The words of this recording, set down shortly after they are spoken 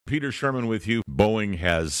Peter Sherman with you. Boeing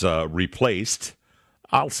has replaced,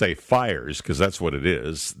 I'll say fires, because that's what it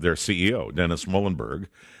is, their CEO, Dennis Muilenburg,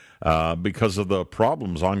 because of the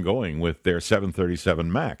problems ongoing with their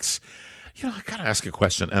 737 MAX. You know, I got to ask a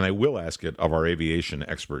question, and I will ask it of our aviation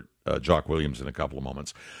expert, Jock Williams, in a couple of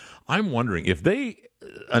moments. I'm wondering if they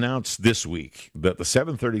announced this week that the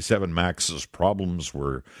 737 MAX's problems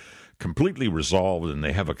were completely resolved and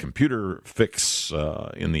they have a computer fix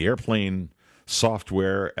in the airplane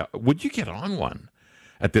software, would you get on one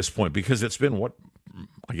at this point? Because it's been,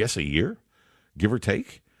 I guess a year, give or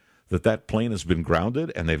take, that plane has been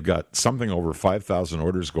grounded, and they've got something over 5,000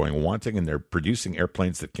 orders going wanting, and they're producing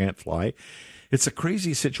airplanes that can't fly. It's a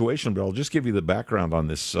crazy situation, but I'll just give you the background on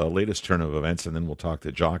this latest turn of events, and then we'll talk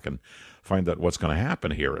to Jock and find out what's going to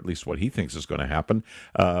happen here, at least what he thinks is going to happen.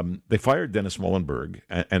 They fired Dennis Muilenburg,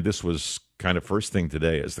 and this was kind of first thing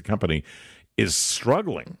today, as the company is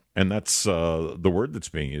struggling, and that's the word that's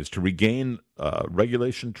being used, to regain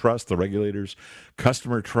regulation trust, the regulators,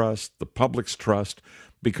 customer trust, the public's trust,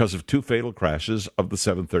 because of two fatal crashes of the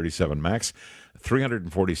 737 MAX.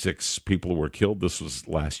 346 people were killed. This was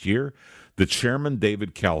last year. The chairman,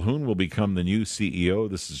 David Calhoun, will become the new CEO.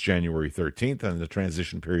 This is January 13th, and the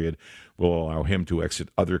transition period will allow him to exit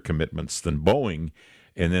other commitments than Boeing.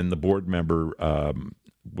 And then the board member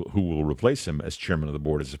who will replace him as chairman of the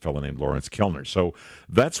board is a fellow named Lawrence Kellner. So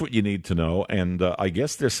that's what you need to know. And I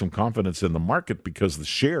guess there's some confidence in the market because the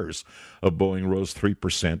shares of Boeing rose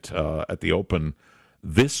 3% at the open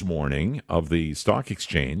this morning of the stock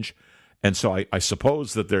exchange. And so I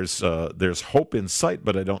suppose that there's hope in sight,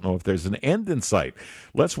 but I don't know if there's an end in sight.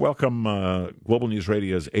 Let's welcome Global News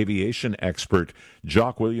Radio's aviation expert,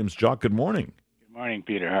 Jock Williams. Jock, good morning. Good morning,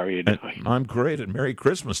 Peter. How are you doing? I'm great, and Merry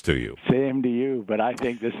Christmas to you. Same to you, but I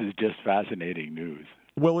think this is just fascinating news.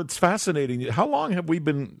 Well, it's fascinating. How long have we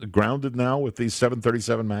been grounded now with these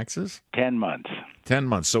 737 MAXs? 10 months. 10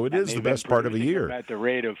 months. So it is the best part of a year. At the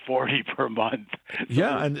rate of 40 per month.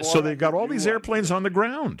 Yeah, and so they've got all these airplanes on the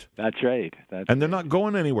ground. That's right. And they're not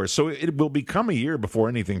going anywhere. So it will become a year before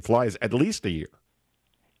anything flies, at least a year.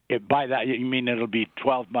 By that, you mean it'll be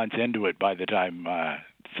 12 months into it by the time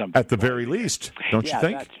something... At the very least, don't you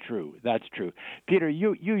think? Yeah, that's true. That's true. Peter,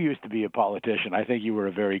 you used to be a politician. I think you were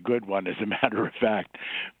a very good one, as a matter of fact.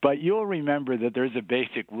 But you'll remember that there's a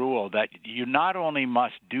basic rule that you not only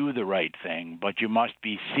must do the right thing, but you must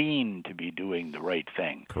be seen to be doing the right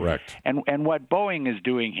thing. Correct. And what Boeing is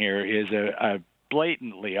doing here is a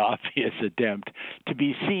blatantly obvious attempt to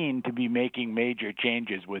be seen to be making major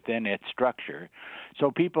changes within its structure. So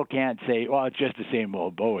people can't say, well, it's just the same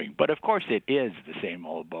old Boeing. But, of course, it is the same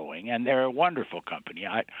old Boeing, and they're a wonderful company.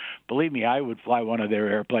 Believe me, I would fly one of their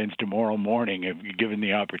airplanes tomorrow morning if given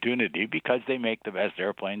the opportunity because they make the best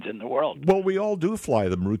airplanes in the world. Well, we all do fly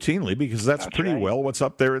them routinely because that's pretty right. Well what's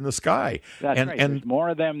up there in the sky. That's right. There's more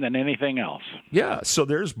of them than anything else. Yeah, so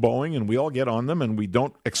there's Boeing, and we all get on them, and we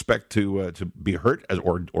don't expect to be hurt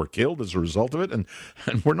or killed as a result of it, and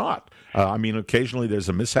we're not. I mean, occasionally there's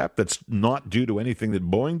a mishap that's not due to anything that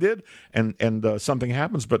Boeing did, and something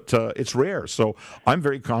happens, but it's rare. So I'm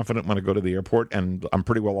very confident when I go to the airport, and I'm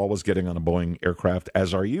pretty well always getting on a Boeing aircraft,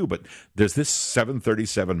 as are you. But there's this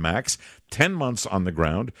 737 MAX, 10 months on the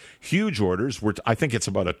ground, huge orders. I think it's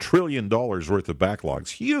about $1 trillion worth of backlogs,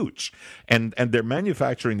 huge. And they're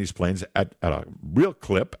manufacturing these planes at a real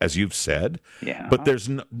clip, as you've said. Yeah. But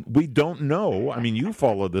we don't know. I mean, you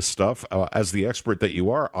follow this stuff as the expert that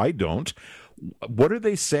you are. I don't. What are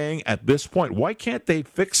they saying at this point? Why can't they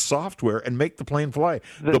fix software and make the plane fly?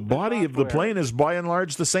 The body of the plane is by and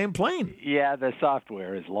large the same plane. Yeah, the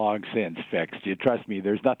software is long since fixed. You trust me,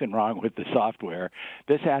 there's nothing wrong with the software.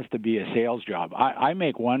 This has to be a sales job. I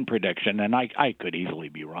make one prediction, and I could easily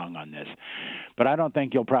be wrong on this, but I don't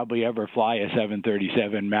think you'll probably ever fly a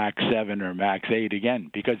 737 MAX 7 or MAX 8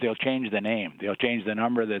 again because they'll change the name. They'll change the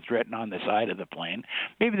number that's written on the side of the plane.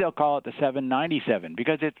 Maybe they'll call it the 797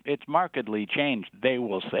 because it's markedly changed, they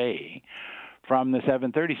will say, from the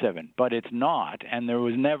 737, but it's not, and there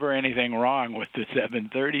was never anything wrong with the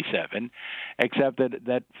 737 except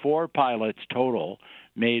that 4 pilots total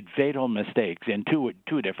made fatal mistakes in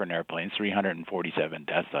two different airplanes, 347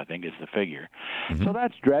 deaths, I think is the figure. Mm-hmm. So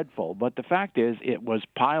that's dreadful, but the fact is it was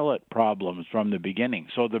pilot problems from the beginning.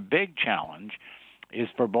 So the big challenge is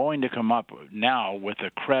for Boeing to come up now with a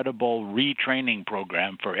credible retraining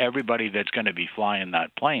program for everybody that's going to be flying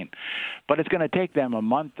that plane. But it's going to take them a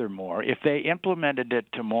month or more. If they implemented it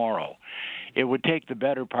tomorrow, it would take the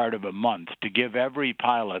better part of a month to give every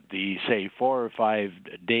pilot the, say, 4 or 5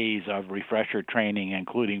 days of refresher training,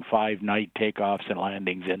 including 5 night takeoffs and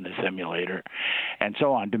landings in the simulator, and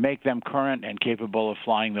so on, to make them current and capable of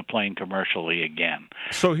flying the plane commercially again.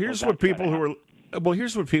 So here's what people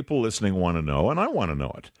here's what people listening want to know, and I want to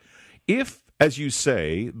know it. If, as you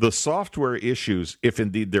say, the software issues, if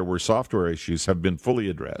indeed there were software issues, have been fully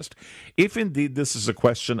addressed, if indeed this is a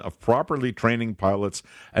question of properly training pilots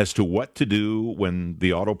as to what to do when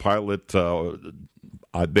the autopilot,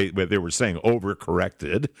 they were saying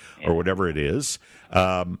overcorrected or whatever it is,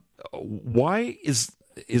 why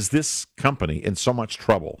is this company in so much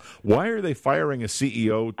trouble? Why are they firing a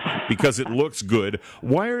CEO because it looks good?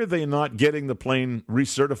 Why are they not getting the plane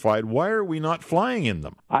recertified? Why are we not flying in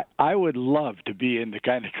them? I would love to be in the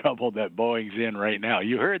kind of trouble that Boeing's in right now.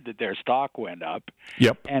 You heard that their stock went up.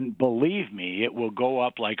 Yep. And believe me, it will go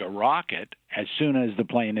up like a rocket as soon as the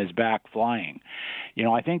plane is back flying. You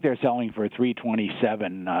know, I think they're selling for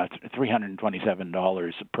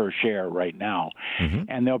 $327 per share right now,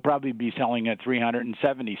 and they'll probably be selling at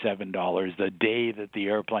 $377 the day that the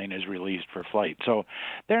airplane is released for flight. So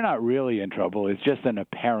they're not really in trouble. It's just an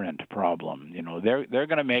apparent problem. You know, they're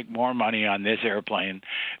going to make more money on this airplane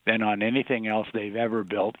than on anything else they've ever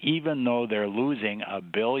built, even though they're losing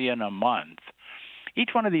 $1 billion a month.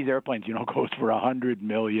 Each one of these airplanes, you know, goes for $100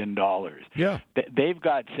 million. Yeah. They've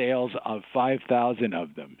got sales of 5,000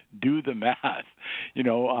 of them. Do the math. You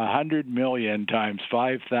know, 100 million times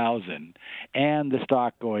 5,000, and the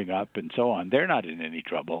stock going up and so on. They're not in any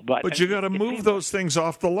trouble. But you got to move those things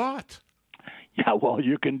off the lot. Yeah, well,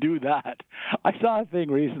 you can do that. I saw a thing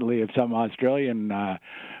recently of some Australian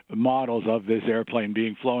models of this airplane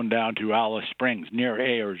being flown down to Alice Springs near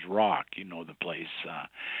Ayers Rock, you know the place,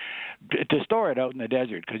 to store it out in the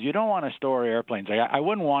desert, because you don't want to store airplanes. I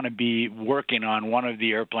wouldn't want to be working on one of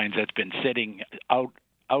the airplanes that's been sitting out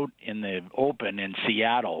in the open in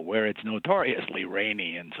Seattle, where it's notoriously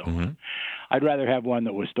rainy and so on. I'd rather have one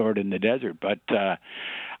that was stored in the desert, but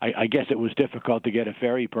I guess it was difficult to get a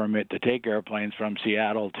ferry permit to take airplanes from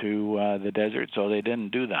Seattle to the desert, so they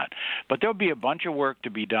didn't do that. But there'll be a bunch of work to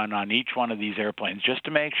be done on each one of these airplanes just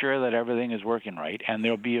to make sure that everything is working right, and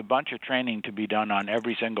there'll be a bunch of training to be done on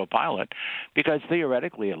every single pilot, because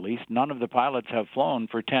theoretically, at least, none of the pilots have flown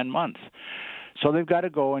for 10 months. So they've got to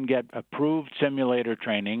go and get approved simulator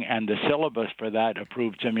training, and the syllabus for that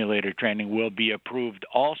approved simulator training will be approved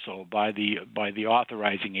also by the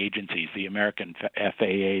authorizing agencies, the American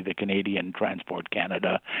FAA, the Canadian Transport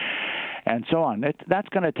Canada, and so on. That's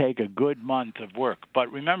going to take a good month of work. But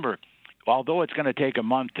remember, although it's going to take a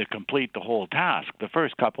month to complete the whole task, the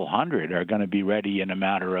first couple hundred are going to be ready in a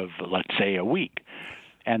matter of, let's say, a week.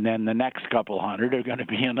 And then the next couple hundred are going to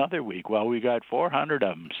be another week. Well, we got 400 of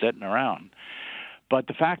them sitting around. But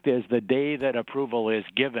the fact is, the day that approval is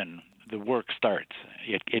given, the work starts.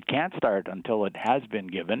 It can't start until it has been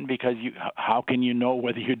given, because how can you know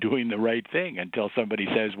whether you're doing the right thing until somebody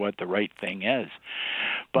says what the right thing is?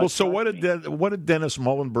 But well, so what did Dennis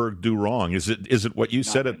Muhlenberg do wrong? Is it what you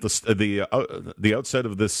said at the outset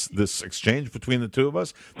of this exchange between the two of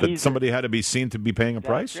us, that somebody had to be seen to be paying a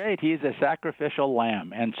price? That's right. He's a sacrificial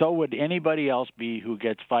lamb, and so would anybody else be who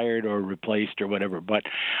gets fired or replaced or whatever. But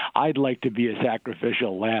I'd like to be a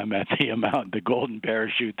sacrificial lamb at the golden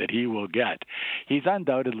parachute that he will get. He's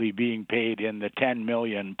undoubtedly being paid in the $10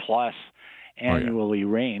 million plus annually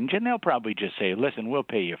range, and they'll probably just say, listen, we'll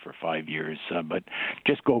pay you for 5 years, but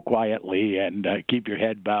just go quietly and keep your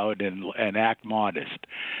head bowed and act modest.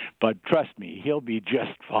 But trust me, he'll be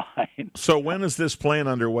just fine. So when is this plane,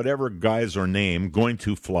 under whatever guise or name, going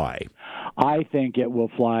to fly? I think it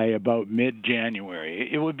will fly about mid-January.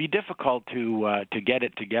 It would be difficult to get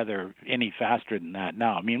it together any faster than that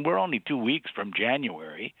now. I mean, we're only 2 weeks from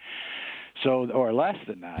January. So, or less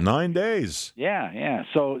than that. 9 days. Yeah.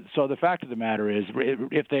 So the fact of the matter is,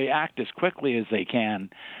 if they act as quickly as they can,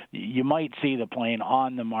 you might see the plane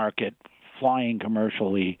on the market flying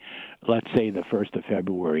commercially, let's say the 1st of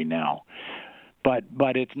February now.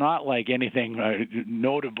 But it's not like anything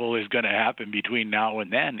notable is going to happen between now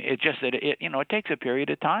and then. It's just that it takes a period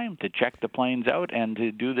of time to check the planes out and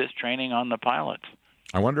to do this training on the pilots.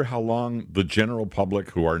 I wonder how long the general public,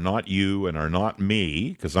 who are not you and are not me,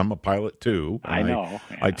 because I'm a pilot too. I know. Yeah.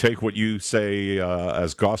 I take what you say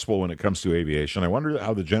as gospel when it comes to aviation. I wonder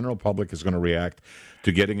how the general public is going to react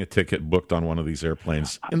to getting a ticket booked on one of these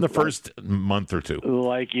airplanes in the first month or two.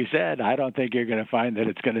 Like you said, I don't think you're going to find that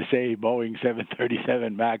it's going to say Boeing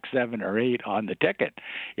 737 MAX 7 or 8 on the ticket.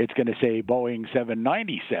 It's going to say Boeing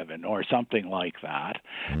 797 or something like that.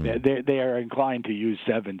 They are inclined to use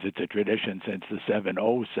 7s. It's a tradition since the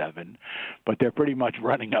 707, but they're pretty much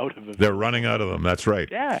running out of them. They're running out of them. That's right.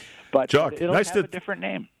 Yeah, but Jock, it'll have a different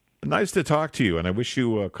name. Nice to talk to you, and I wish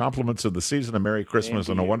you compliments of the season, a Merry Christmas,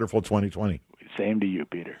 and a wonderful 2020. Same to you,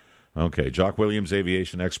 Peter. Okay, Jock Williams,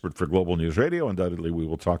 aviation expert for Global News Radio. Undoubtedly, we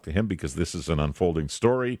will talk to him because this is an unfolding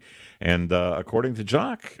story. And according to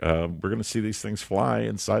Jock, we're going to see these things fly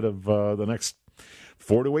inside of the next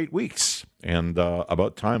 4 to 8 weeks. And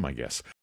about time, I guess.